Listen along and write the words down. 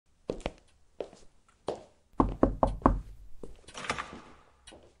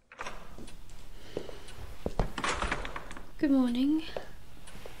Good morning.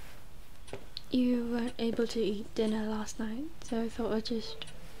 You weren't able to eat dinner last night, so I thought I'd just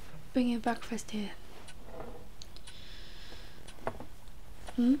bring you breakfast here.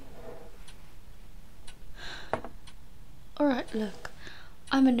 Alright, look.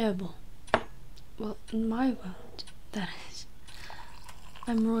 I'm a noble. Well, in my world, that is.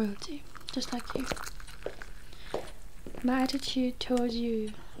 I'm royalty, just like you. My attitude towards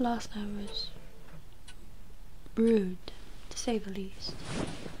you last night was rude, to say the least.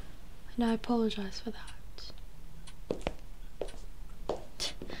 And I apologize for that.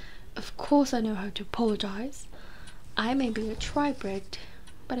 Of course I know how to apologize. I may be a tri-bred,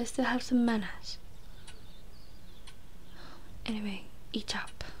 but I still have some manners. Anyway, eat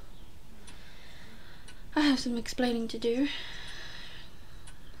up. I have some explaining to do.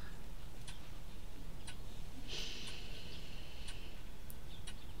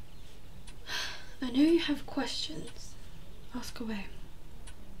 I know you have questions. Ask away.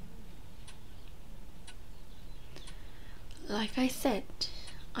 Like I said,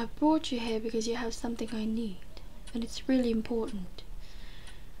 I brought you here because you have something I need, and it's really important.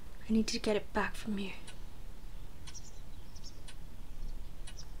 I need to get it back from you.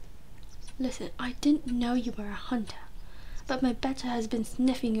 Listen, I didn't know you were a hunter, but my better has been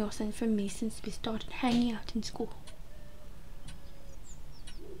sniffing your scent from me since we started hanging out in school.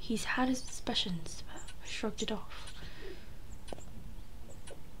 He's had his suspicions, but I shrugged it off.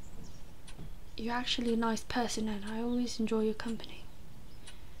 You're actually a nice person and I always enjoy your company.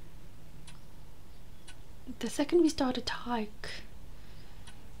 The second we started to hike,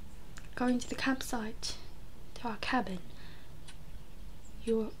 going to the campsite, to our cabin,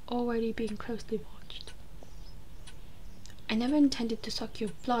 you were already being closely watched. I never intended to suck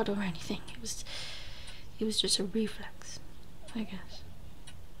your blood or anything. It was just a reflex, I guess.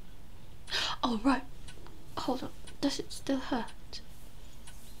 Oh right, hold on, does it still hurt?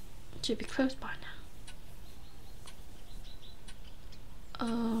 It should be close by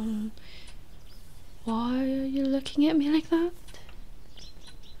now. Why are you looking at me like that?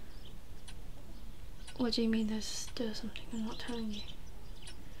 What do you mean there's still something I'm not telling you?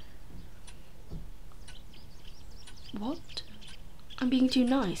 What? I'm being too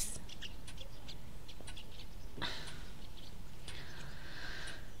nice.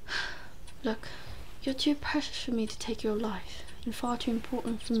 Look, you're too precious for me to take your life, and far too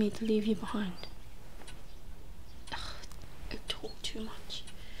important for me to leave you behind. Ugh, I talk too much.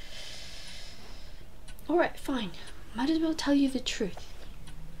 Alright, fine. Might as well tell you the truth.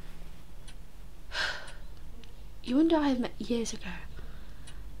 You and I have met years ago.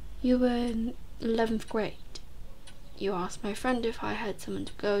 You were in 11th grade. You asked my friend if I had someone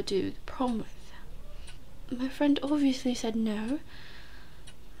to go to the prom with. My friend obviously said no,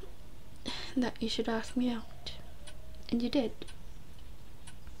 that you should ask me out. And you did.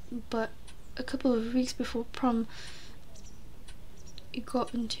 But a couple of weeks before prom, you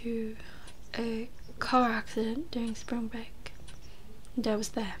got into a car accident during spring break. And I was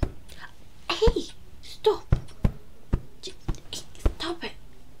there. Hey! Stop! Stop it!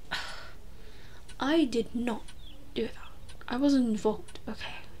 I did not do that. I wasn't involved,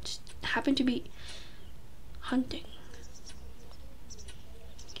 okay? I just happened to be hunting.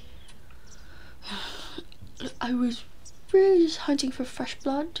 I was really just hunting for fresh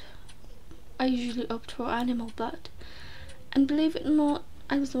blood. I usually opt for animal blood. And believe it or not,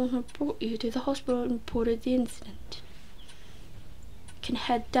 I was the one who brought you to the hospital and reported the incident. You can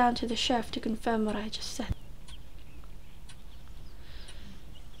head down to the sheriff to confirm what I just said.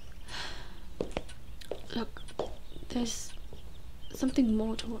 Look, there's something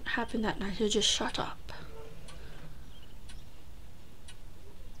more to what happened that night, so just shut up.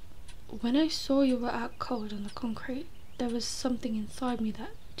 When I saw you were out cold on the concrete, there was something inside me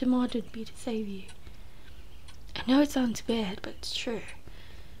that demanded me to save you. I know it sounds weird, but it's true.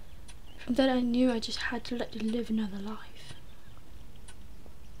 From then I knew I just had to let you live another life.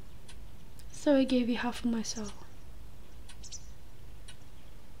 So I gave you half of myself.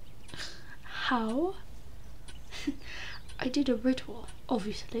 How? I did a ritual,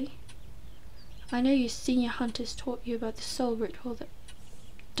 obviously. I know your senior hunters taught you about the soul ritual that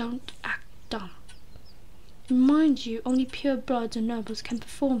don't act dumb. And mind you, only pure bloods and nobles can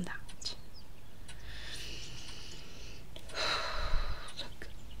perform that. Look,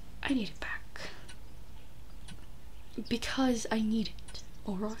 I need it back. Because I need it,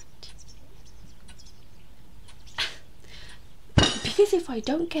 alright? Because if I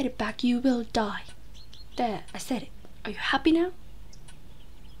don't get it back, you will die. There, I said it. Are you happy now?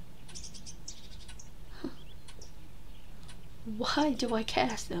 Why do I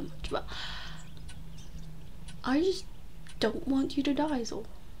care so much? Well, I just don't want you to die is all.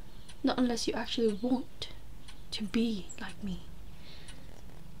 Not unless you actually want to be like me.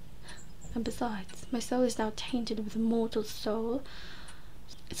 And besides, my soul is now tainted with a mortal soul.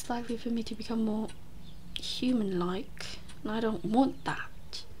 It's likely for me to become more human-like, and I don't want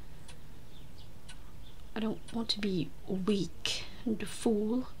that. I don't want to be weak and a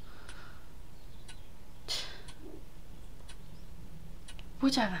fool.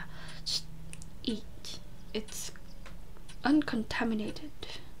 Whatever, just eat. It's uncontaminated.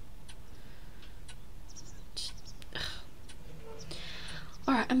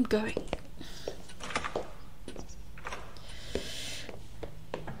 Alright, I'm going.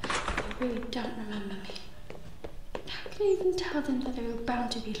 They really don't remember me. How can I even tell them that they were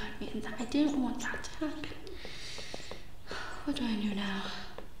bound to be like me and that I didn't want that to happen? What do I do now?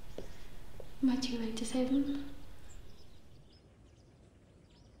 Am I too late to save them?